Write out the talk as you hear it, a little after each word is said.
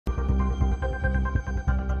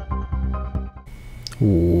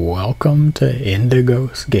Welcome to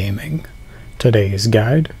Indigos Gaming. Today's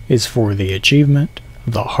guide is for the achievement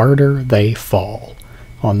The Harder They Fall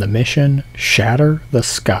on the mission Shatter the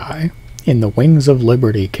Sky in the Wings of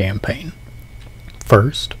Liberty campaign.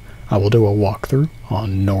 First, I will do a walkthrough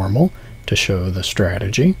on Normal to show the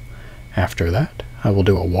strategy. After that, I will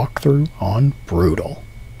do a walkthrough on Brutal.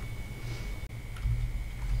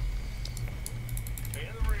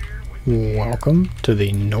 Welcome to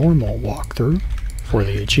the Normal walkthrough for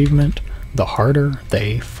the achievement The Harder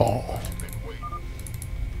They Fall.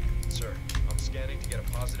 Sir, I'm scanning to get a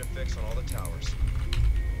positive fix on all the towers.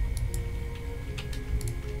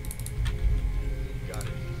 Got it.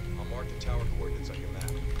 I'll mark the tower coordinates on your map.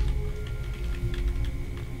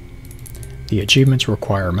 The achievement's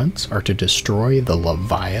requirements are to destroy the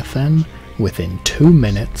Leviathan within 2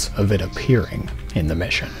 minutes of it appearing in the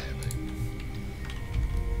mission.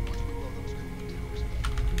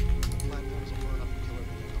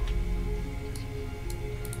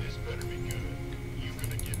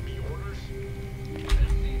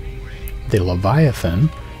 The Leviathan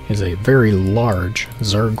is a very large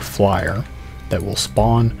Zerg flyer that will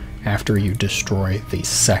spawn after you destroy the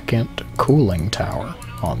second cooling tower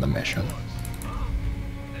on the mission.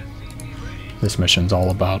 This mission's all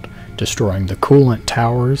about destroying the coolant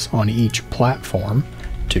towers on each platform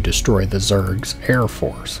to destroy the Zerg's air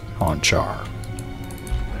force on Char.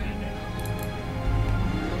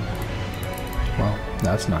 Well,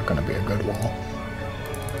 that's not going to be a good wall.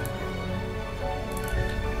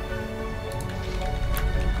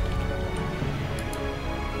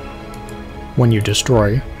 When you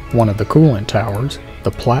destroy one of the coolant towers,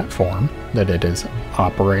 the platform that it is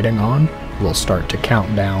operating on will start to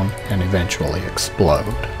count down and eventually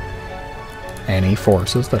explode. Any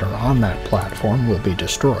forces that are on that platform will be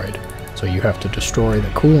destroyed, so you have to destroy the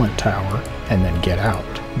coolant tower and then get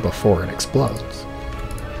out before it explodes.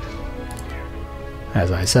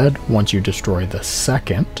 As I said, once you destroy the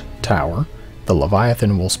second tower, the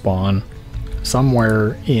Leviathan will spawn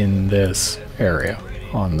somewhere in this area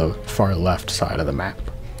on the far left side of the map.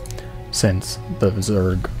 Since the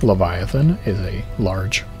Zerg Leviathan is a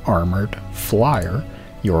large armored flyer,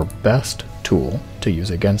 your best tool to use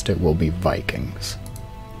against it will be Vikings.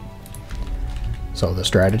 So the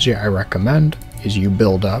strategy I recommend is you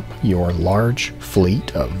build up your large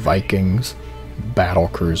fleet of Vikings, battle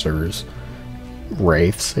cruisers,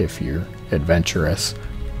 wraiths if you're adventurous,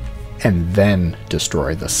 and then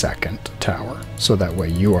destroy the second tower, so that way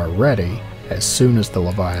you are ready as soon as the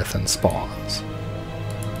Leviathan spawns.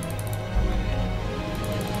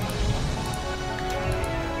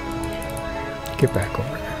 Get back over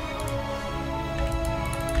there.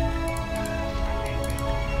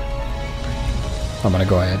 I'm going to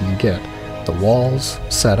go ahead and get the walls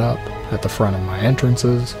set up at the front of my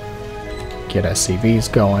entrances, get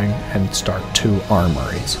SCVs going, and start 2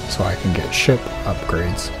 armories so I can get ship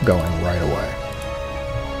upgrades going right away.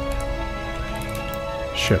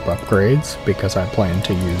 Ship upgrades because I plan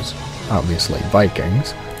to use, obviously,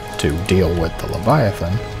 Vikings to deal with the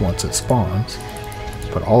Leviathan once it spawns,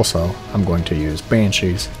 but also I'm going to use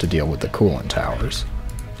Banshees to deal with the coolant towers.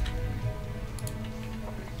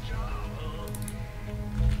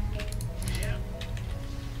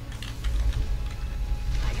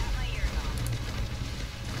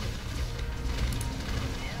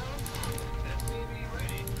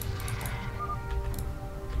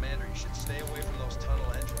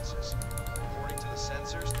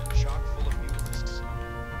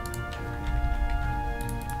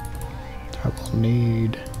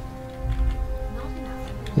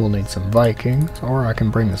 We'll need some Vikings, or I can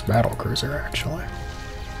bring this battlecruiser actually.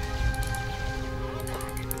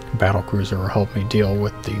 Battlecruiser will help me deal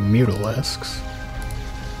with the mutalisks.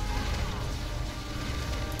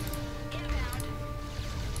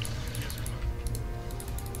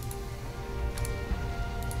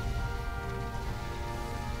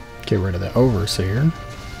 Get rid of the overseer.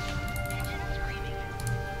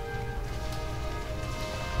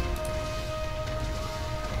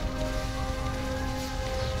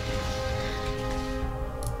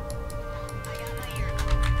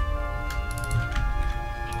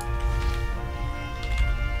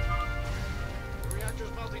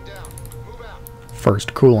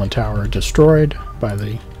 First coolant tower destroyed by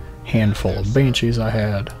the handful of Banshees I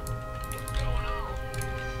had.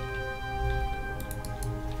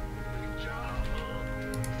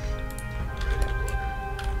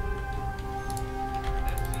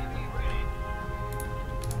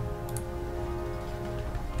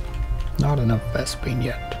 Not enough Vespene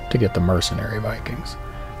yet to get the mercenary Vikings.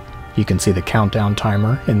 You can see the countdown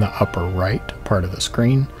timer in the upper right part of the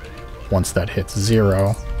screen. Once that hits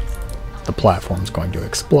 0, the platform's going to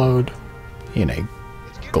explode in a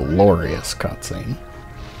glorious cutscene.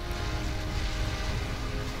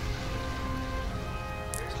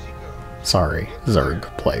 Sorry, Zerg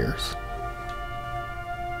players.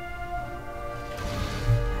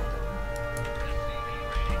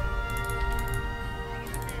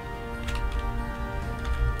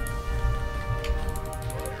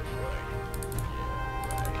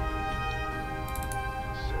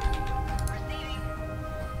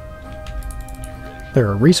 There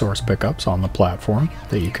are resource pickups on the platform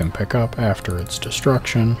that you can pick up after its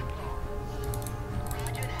destruction.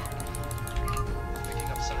 Picking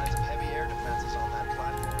up signs of heavy air defenses on that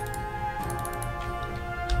platform.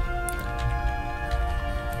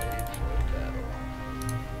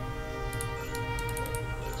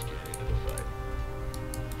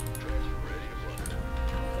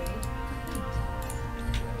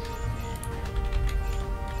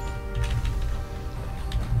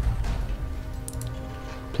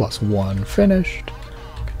 +1 finished.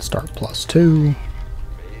 Can start +2.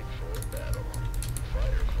 There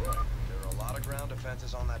are a lot of ground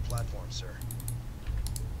defenses on that platform, sir.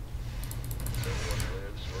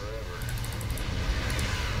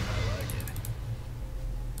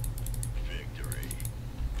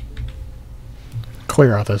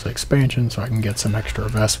 Clear out this expansion so I can get some extra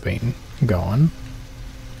Vespene going.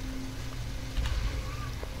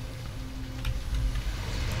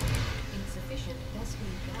 Insufficient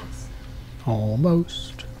Vespene gas.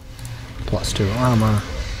 Almost. +2 armor.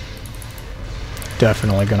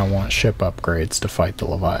 Definitely gonna want ship upgrades to fight the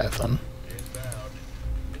Leviathan.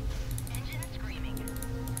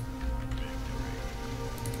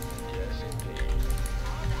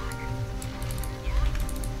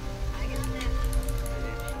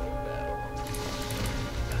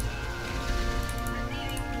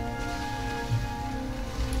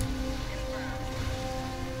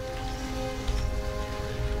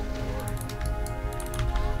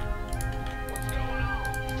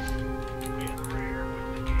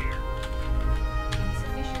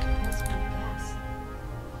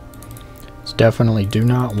 Definitely do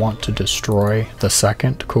not want to destroy the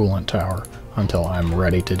second coolant tower until I'm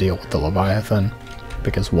ready to deal with the Leviathan,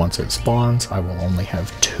 because once it spawns, I will only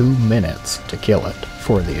have 2 minutes to kill it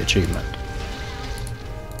for the achievement.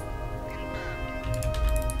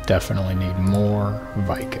 Definitely need more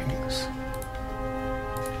Vikings.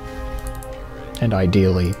 And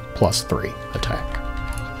ideally, +3 attack.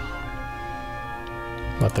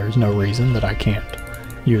 But there's no reason that I can't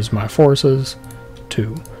use my forces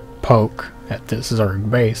to poke at this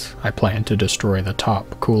Zerg base. I plan to destroy the top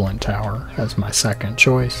coolant tower as my second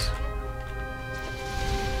choice.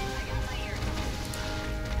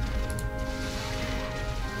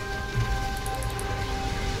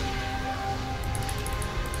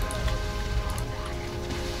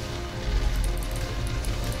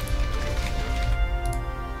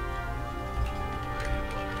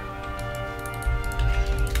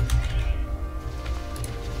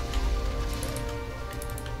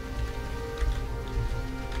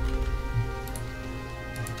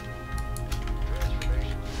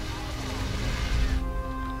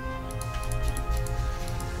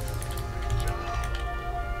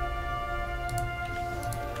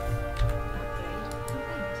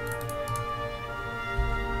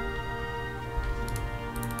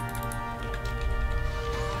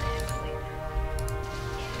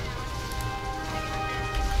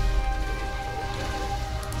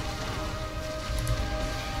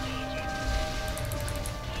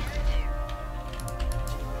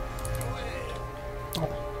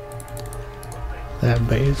 That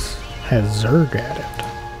base has Zerg at it.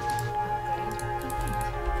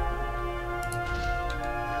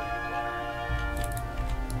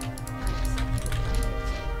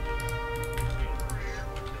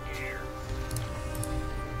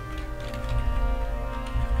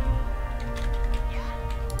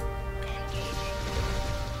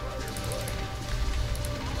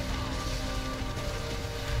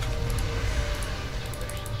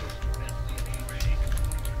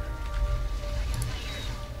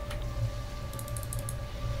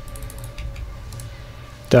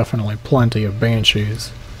 Definitely plenty of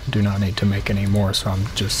Banshees. Do not need to make any more, so I'm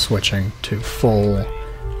just switching to full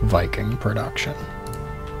Viking production.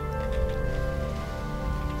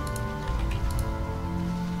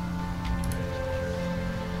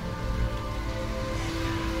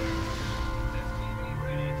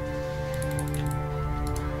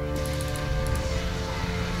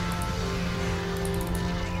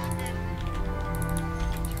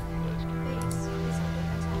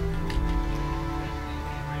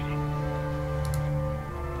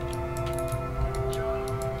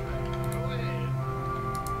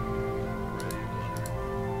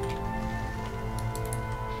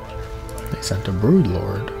 He sent a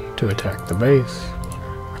broodlord to attack the base.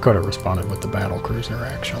 I could have responded with the battlecruiser,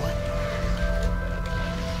 actually.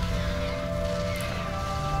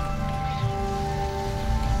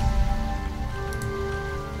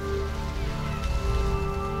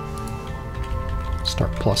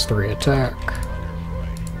 Start +3 attack.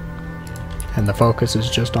 And the focus is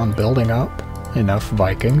just on building up enough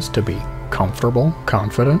Vikings to be comfortable,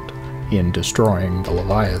 confident in destroying the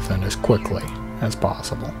Leviathan as quickly as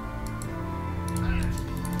possible.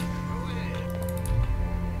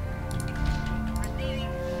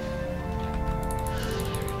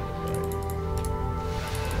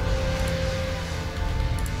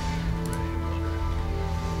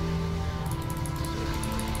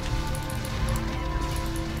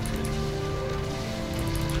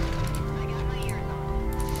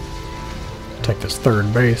 Take this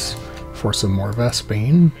third base for some more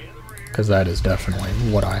Vespene, because that is definitely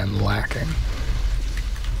what I am lacking.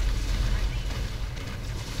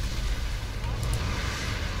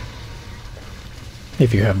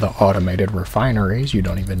 If you have the automated refineries, you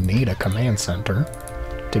don't even need a command center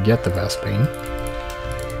to get the Vespene.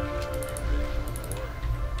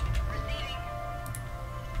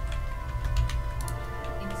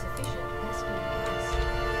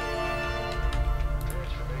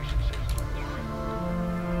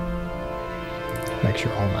 Make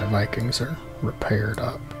sure all my Vikings are repaired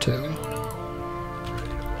up too.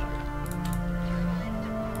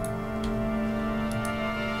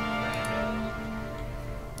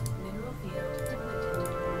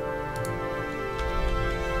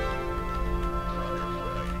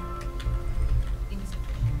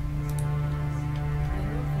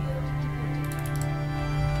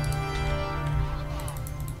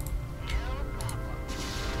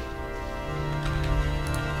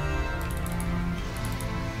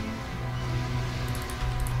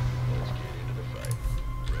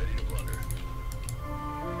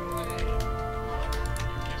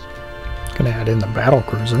 Gonna add in the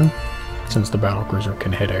battlecruiser, since the battlecruiser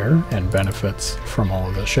can hit air and benefits from all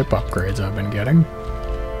of the ship upgrades I've been getting.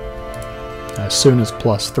 As soon as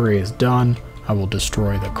 +3 is done, I will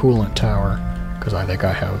destroy the coolant tower, because I think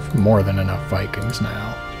I have more than enough Vikings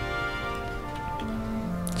now.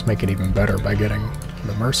 Let's make it even better by getting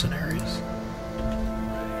the mercenaries.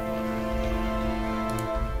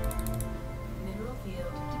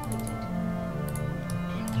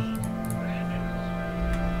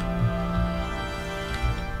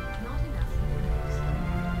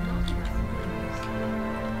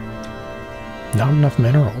 Not enough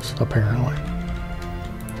minerals, apparently.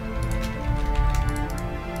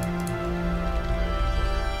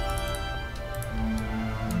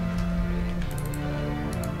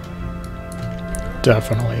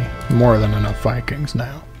 Definitely more than enough Vikings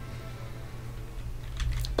now.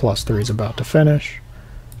 +3 is about to finish.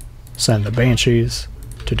 Send the Banshees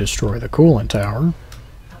to destroy the coolant tower.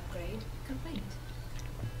 Upgrade complete.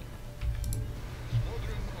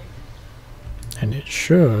 And it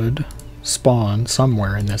should spawn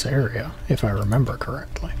somewhere in this area, if I remember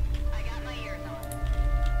correctly. I got my ears on.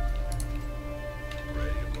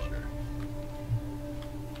 Ready to plunder.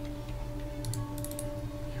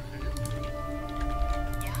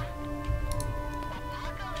 Yeah?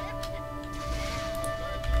 I'll go lift.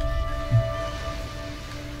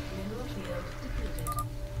 Mineral field depleted.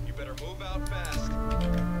 You better move out fast.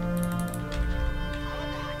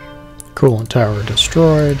 Coolant tower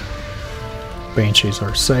destroyed. Banshees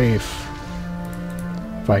are safe.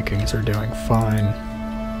 Vikings are doing fine.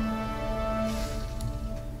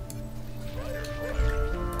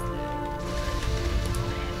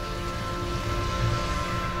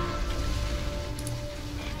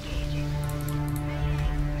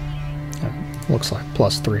 And looks like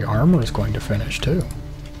 +3 armor is going to finish too.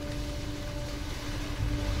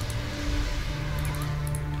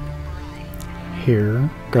 Here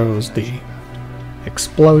goes the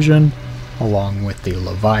explosion along with the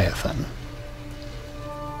Leviathan.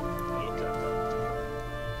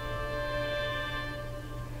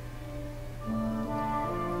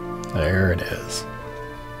 There it is.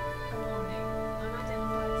 Warning.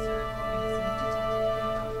 Unidentified Zerg organism detected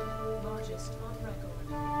nearby. Largest on record.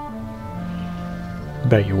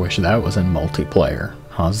 Bet you wish that was in multiplayer,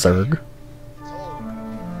 huh, Zerg? It's all over. We're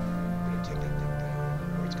gonna take that thing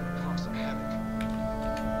down, or it's gonna cause some havoc.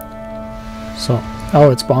 So, oh,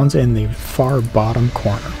 it spawns in the far bottom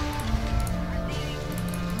corner.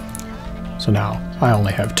 So now, I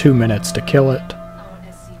only have 2 minutes to kill it. Our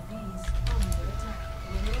SCVs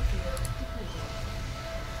under attack. Mineral field depleted.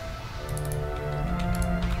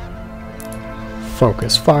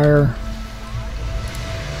 Focus fire.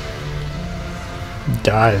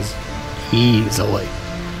 Dies easily.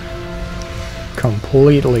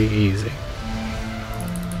 Completely easy.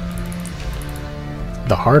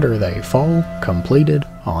 The Harder They Fall completed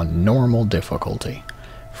on normal difficulty.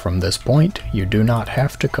 From this point, you do not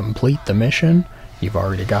have to complete the mission. You've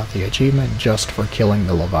already got the achievement just for killing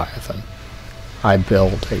the Leviathan. I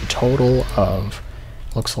built a total of,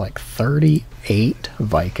 looks like 38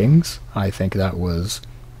 Vikings. I think that was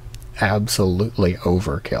absolutely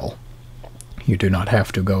overkill. You do not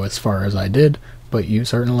have to go as far as I did, but you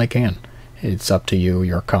certainly can. It's up to you,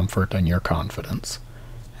 your comfort, and your confidence.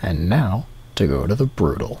 And now, to go to the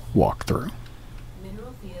brutal walkthrough.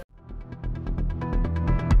 Mineral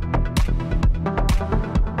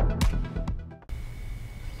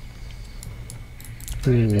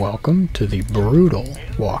field. Welcome to the brutal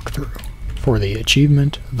walkthrough for the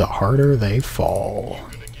achievement The Harder They Fall.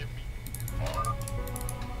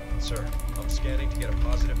 Sir, I'm scanning to get a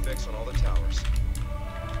positive fix on all the towers.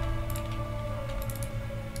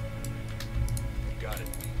 Got it.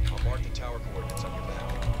 I'll mark the tower coordinates on your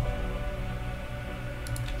map.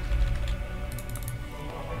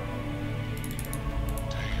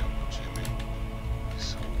 Damn, Jimmy.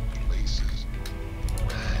 Some places.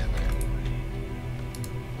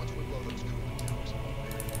 Once we blow those coolant towers,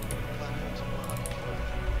 platforms will run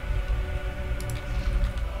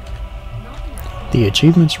out. The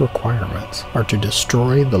achievement's requirements are to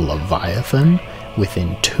destroy the Leviathan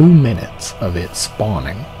within 2 minutes of it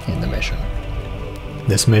spawning in the mission.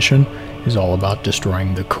 This mission is all about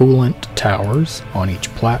destroying the coolant towers on each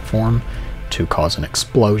platform to cause an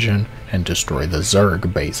explosion and destroy the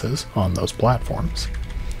Zerg bases on those platforms.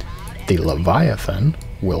 The Leviathan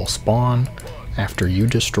will spawn after you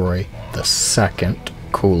destroy the second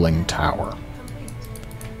cooling tower.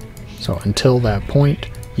 So until that point,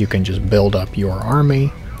 you can just build up your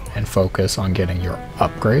army and focus on getting your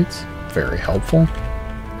upgrades. Very helpful.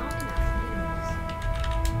 Not enough minerals.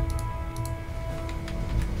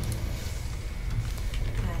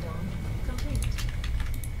 Add-on complete.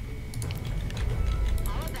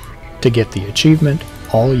 To get the achievement,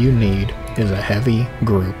 all you need is a heavy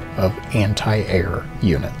group of anti-air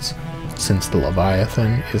units. Since the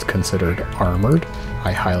Leviathan is considered armored,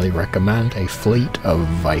 I highly recommend a fleet of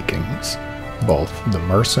Vikings. Both the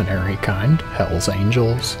mercenary kind, Hell's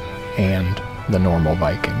Angels, and the normal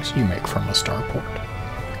Vikings you make from a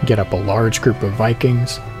starport. Get up a large group of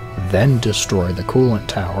Vikings, then destroy the coolant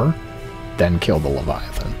tower, then kill the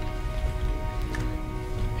Leviathan.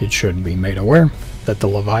 It should be made aware that the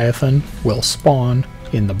Leviathan will spawn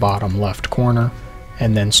in the bottom left corner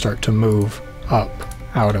and then start to move up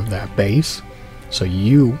out of that base, so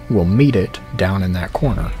you will meet it down in that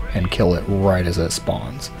corner and kill it right as it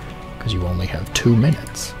spawns, because you only have 2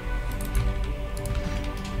 minutes.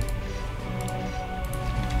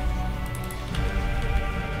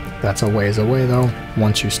 That's a ways away though.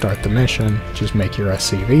 Once you start the mission, just make your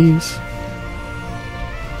SCVs.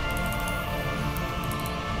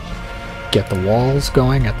 Get the walls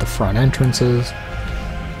going at the front entrances.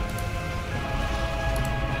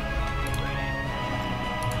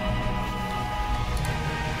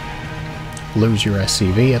 Lose your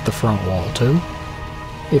SCV at the front wall too,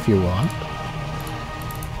 if you want.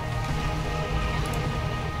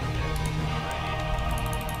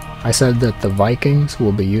 I said that the Vikings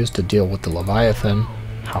will be used to deal with the Leviathan.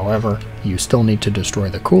 However, you still need to destroy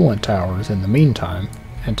the coolant towers in the meantime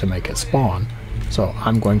and to make it spawn. So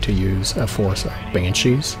I'm going to use a force of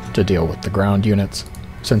Banshees to deal with the ground units.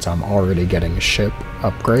 Since I'm already getting ship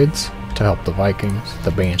upgrades to help the Vikings,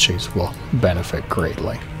 the Banshees will benefit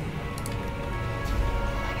greatly.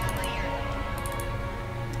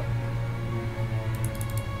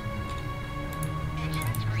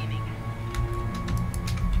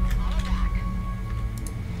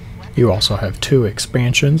 You also have 2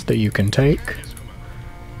 expansions that you can take,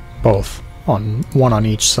 both on one on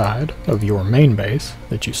each side of your main base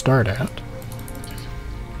that you start at.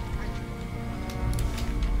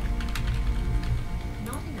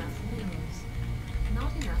 Not enough minerals.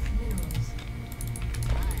 Not enough minerals.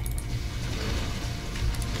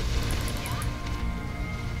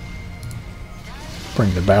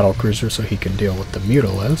 Bring the battlecruiser so he can deal with the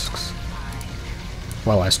mutalisks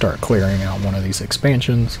while I start clearing out one of these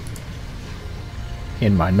expansions.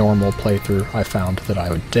 In my normal playthrough, I found that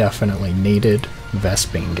I definitely needed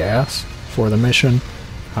Vespene gas for the mission.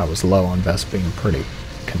 I was low on Vespene pretty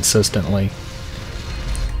consistently,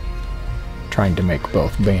 trying to make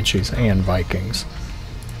both Banshees and Vikings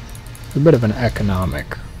a bit of an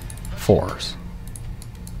economic force.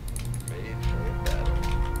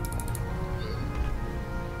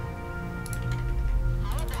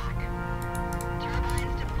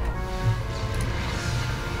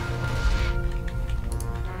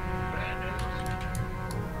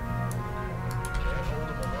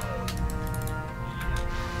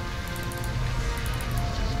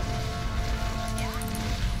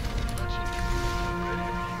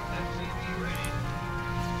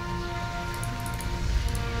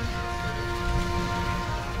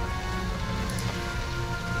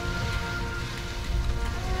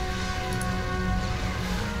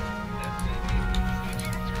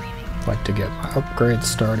 I'd like to get my upgrades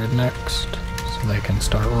started next, so they can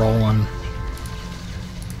start rolling.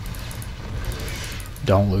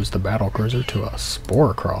 Don't lose the battlecruiser to a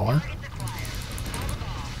spore crawler.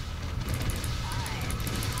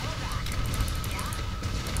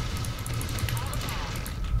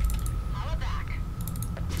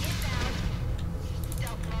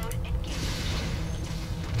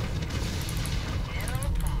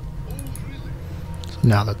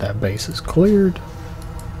 Now that that base is cleared,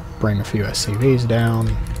 bring a few SCVs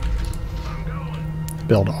down,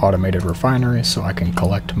 build automated refineries so I can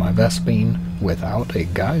collect my Vespene without a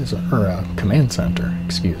geyser, or a command center,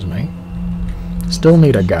 excuse me. Still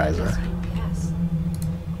need a geyser. Yes.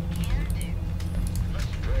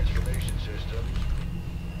 Transformation system.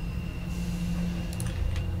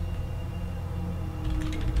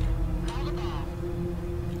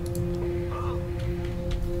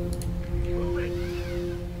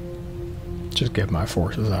 Just get my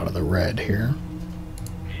forces out of the red here.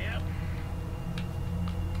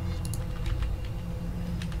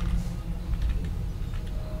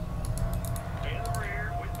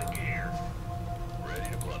 Ready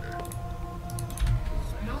to plunder.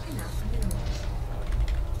 Not enough minerals.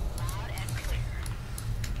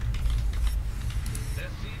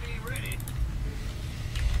 SCV ready.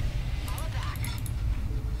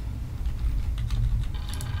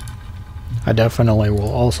 I definitely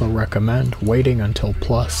will also recommend waiting until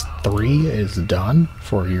 +3 is done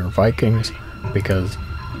for your Vikings, because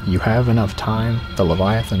you have enough time. The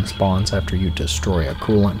Leviathan spawns after you destroy a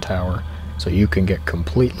coolant tower, so you can get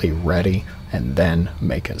completely ready and then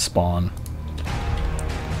make it spawn.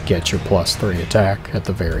 Get your +3 attack at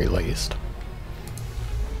the very least.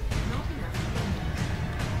 Not enough minerals.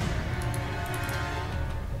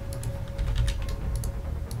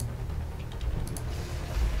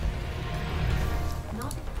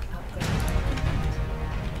 Not upgrade.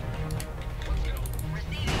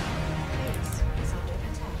 Base is under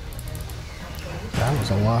attack. Upgrade. That was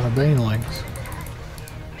a lot of banelings.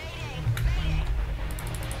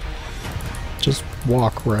 Just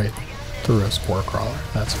walk right through a spore crawler.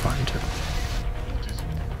 That's fine too.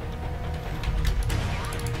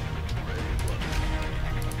 Base is under attack.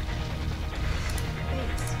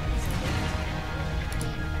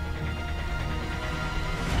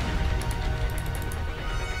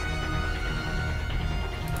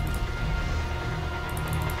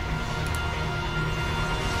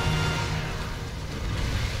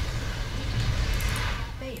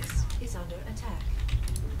 Base is under attack.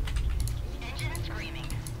 Engine screaming.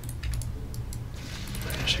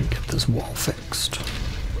 I should get this wall fixed.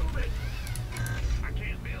 I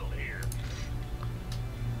can't build here.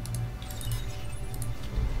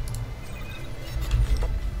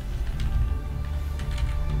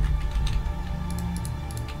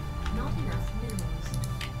 Not enough minerals.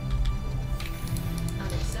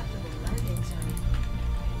 Unacceptable landing zone.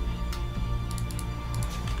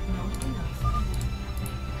 Not enough.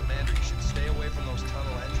 Commander, you should stay away from those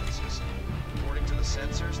tunnel entrances. According to the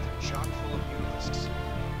sensors, they're chock full of utilisks.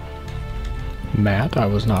 Matt, I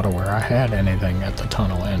was not aware I had anything at the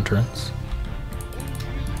tunnel entrance.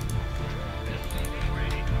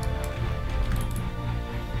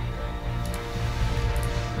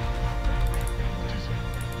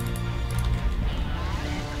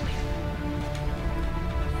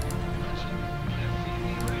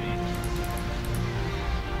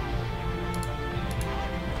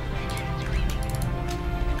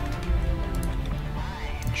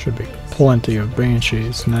 Should be plenty of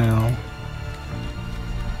banshees now.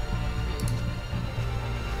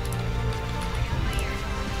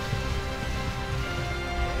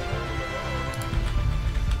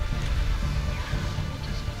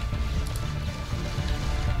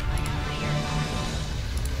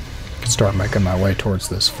 Start making my way towards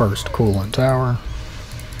this first coolant tower.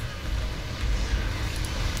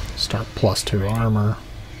 Start +2 armor.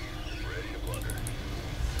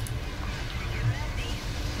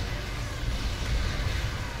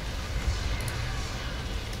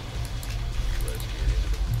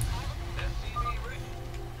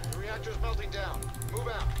 The reactor's melting down. Move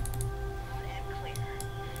out.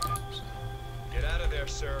 Get out of there,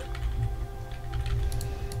 sir.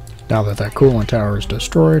 Now that that coolant tower is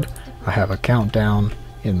destroyed, I have a countdown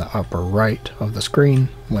in the upper right of the screen.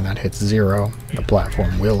 When that hits 0, the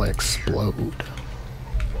platform will explode.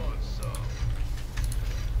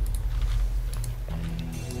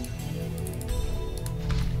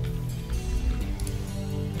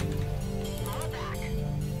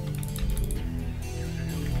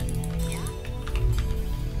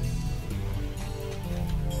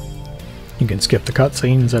 You can skip the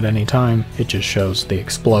cutscenes at any time. It just shows the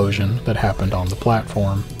explosion that happened on the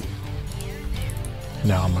platform.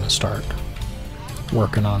 Now I'm going to start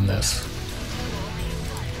working on this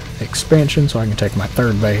expansion so I can take my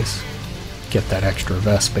third base, get that extra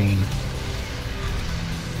Vespene.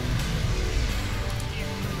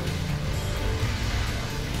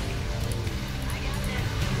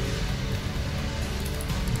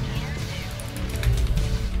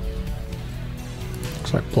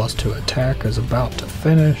 Looks like +2 attack is about to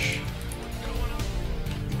finish.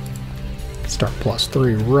 Start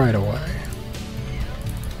 +3 right away.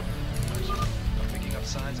 Picking up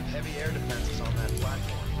signs of heavy air defenses on that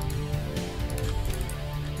platform.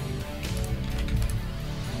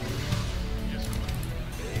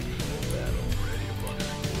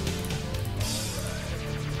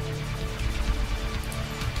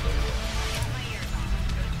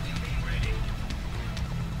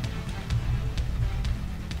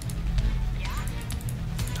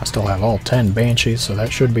 I still have all 10 Banshees, so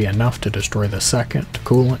that should be enough to destroy the second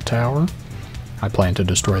coolant tower. I plan to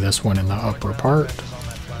destroy this one in the upper part. Defenses on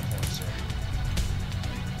that platform, sir.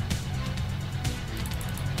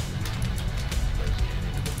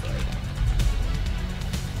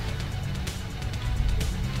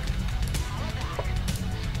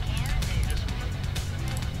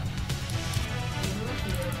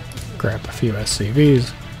 Grab a few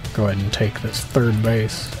SCVs, go ahead and take this third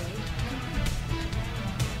base.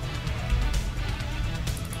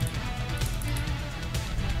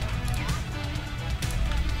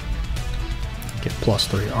 Get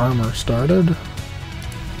 +3 armor started.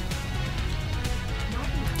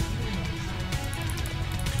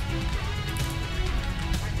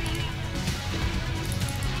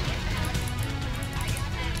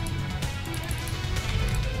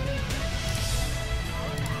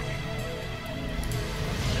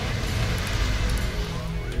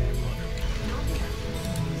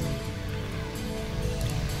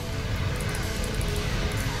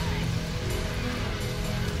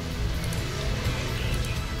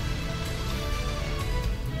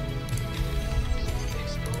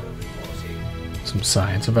 Some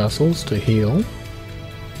science vessels to heal.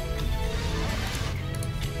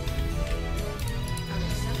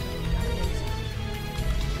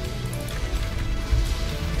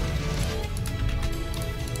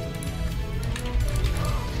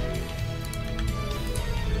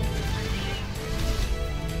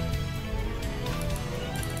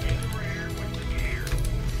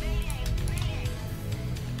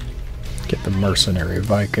 Get the mercenary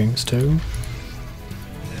Vikings too.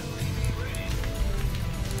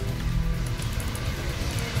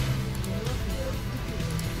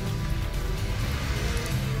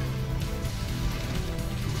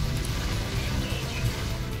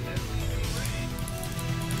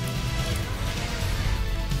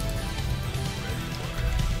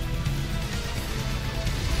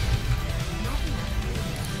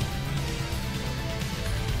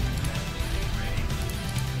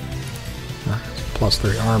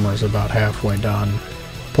 +3 armor is about halfway done.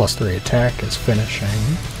 +3 attack is finishing.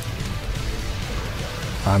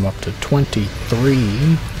 I'm up to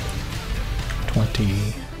 23,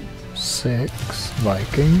 26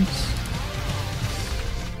 Vikings.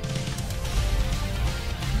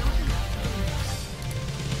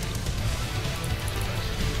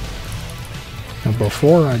 Now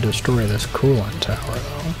before I destroy this coolant tower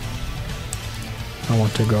though, I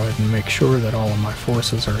want to go ahead and make sure that all of my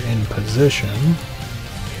forces are in position.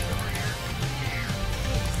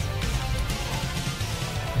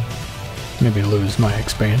 Maybe lose my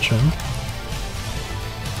expansion.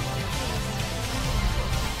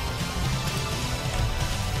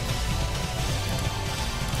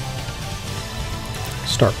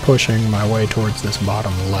 Start pushing my way towards this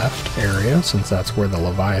bottom left area, since that's where the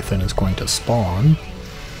Leviathan is going to spawn.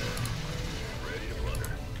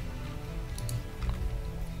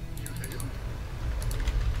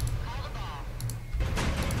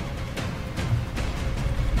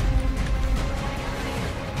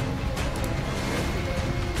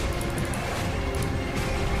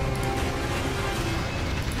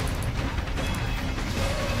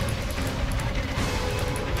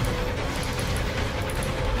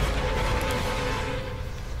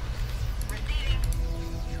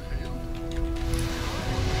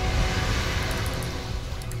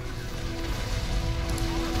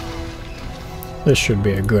 This should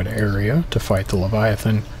be a good area to fight the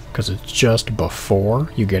Leviathan, because it's just before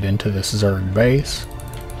you get into this Zerg base,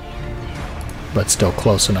 but still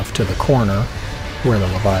close enough to the corner where the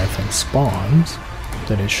Leviathan spawns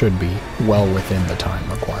that it should be well within the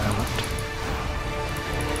time requirement.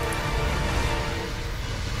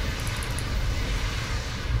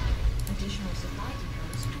 Additional supply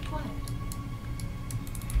depots required.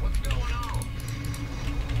 What's going on?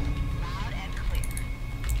 Loud and clear.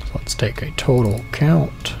 take a total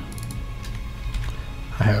count.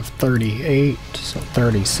 I have 38, so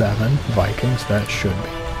 37 Vikings. That should be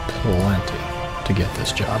plenty to get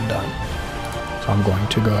this job done. So I'm going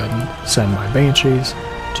to go ahead and send my Banshees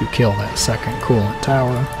to kill that second coolant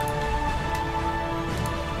tower.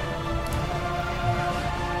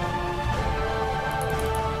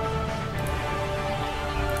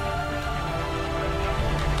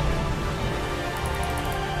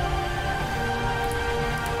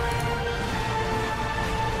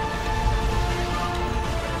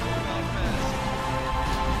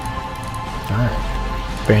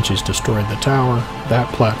 Alright, Banshees destroyed the tower.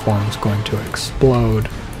 That platform is going to explode,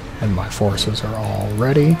 and my forces are all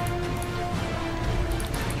ready.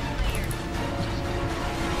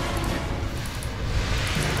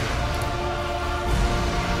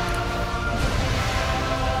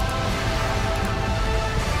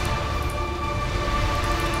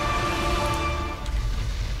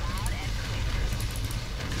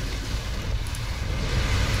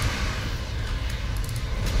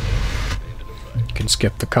 Can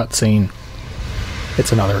skip the cutscene.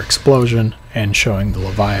 It's another explosion and showing the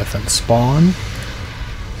Leviathan spawn.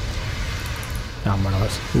 Now I'm going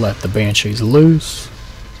to let the Banshees loose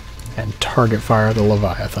and target fire the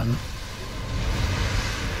Leviathan.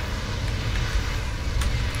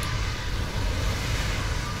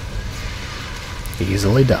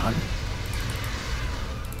 Easily done.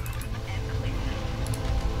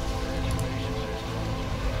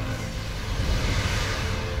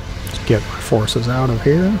 Get my forces out of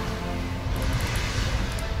here.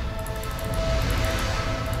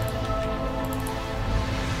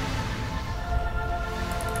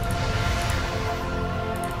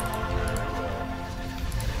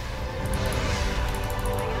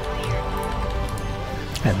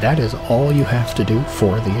 And that is all you have to do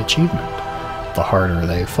for the achievement. The harder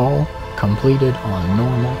they fall, completed on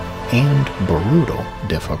normal and brutal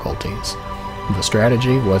difficulties. The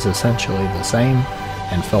strategy was essentially the same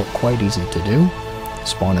and felt quite easy to do.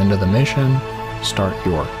 Spawn into the mission, start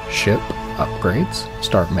your ship upgrades,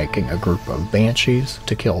 start making a group of Banshees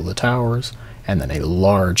to kill the towers, and then a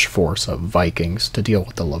large force of Vikings to deal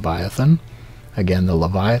with the Leviathan. Again, the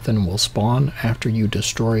Leviathan will spawn after you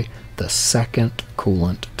destroy the second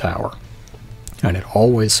coolant tower. And it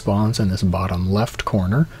always spawns in this bottom left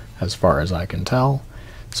corner, as far as I can tell.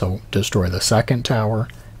 So destroy the second tower,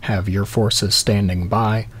 have your forces standing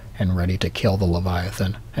by, and ready to kill the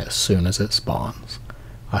Leviathan as soon as it spawns.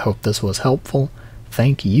 I hope this was helpful.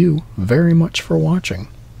 Thank you very much for watching,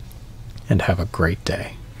 and have a great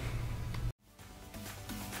day.